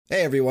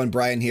Hey everyone,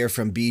 Brian here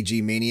from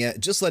BG Mania.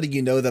 Just letting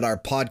you know that our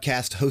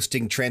podcast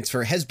hosting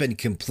transfer has been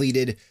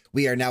completed.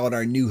 We are now at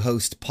our new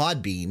host,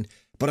 Podbean.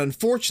 But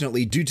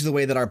unfortunately, due to the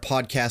way that our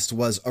podcast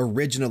was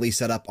originally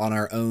set up on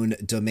our own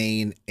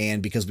domain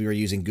and because we were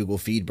using Google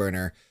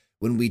FeedBurner,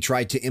 when we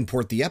tried to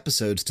import the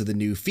episodes to the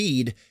new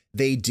feed,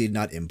 they did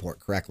not import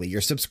correctly. Your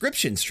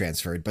subscriptions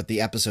transferred, but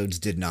the episodes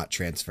did not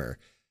transfer.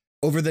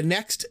 Over the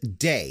next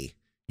day,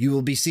 you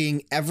will be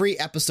seeing every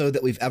episode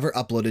that we've ever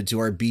uploaded to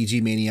our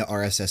BG Mania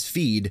RSS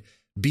feed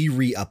be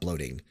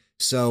re-uploading.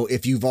 So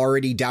if you've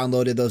already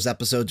downloaded those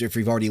episodes or if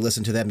you've already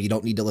listened to them, you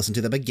don't need to listen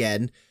to them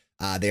again.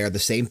 They are the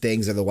same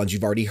things. They're the ones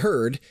you've already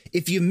heard.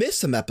 If you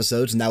missed some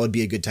episodes, now would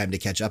be a good time to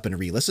catch up and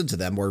re-listen to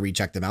them or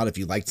recheck them out if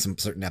you liked some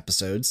certain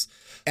episodes.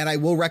 And I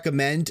will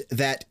recommend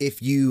that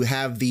if you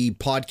have the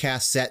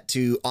podcast set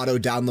to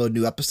auto-download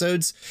new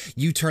episodes,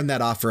 you turn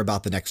that off for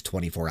about the next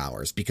 24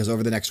 hours, because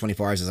over the next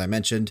 24 hours, as I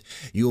mentioned,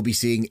 you will be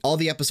seeing all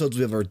the episodes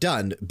we've ever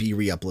done be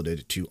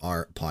re-uploaded to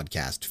our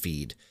podcast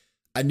feed.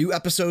 A new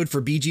episode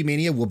for BG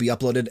Mania will be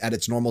uploaded at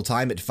its normal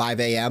time at 5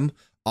 a.m.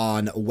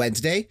 on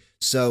Wednesday.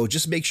 So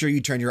just make sure you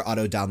turn your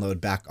auto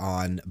download back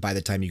on by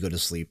the time you go to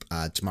sleep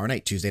tomorrow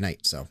night, Tuesday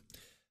night. So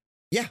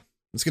yeah,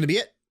 that's going to be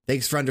it.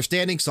 Thanks for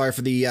understanding. Sorry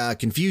for the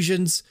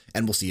confusions,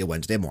 and we'll see you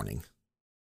Wednesday morning.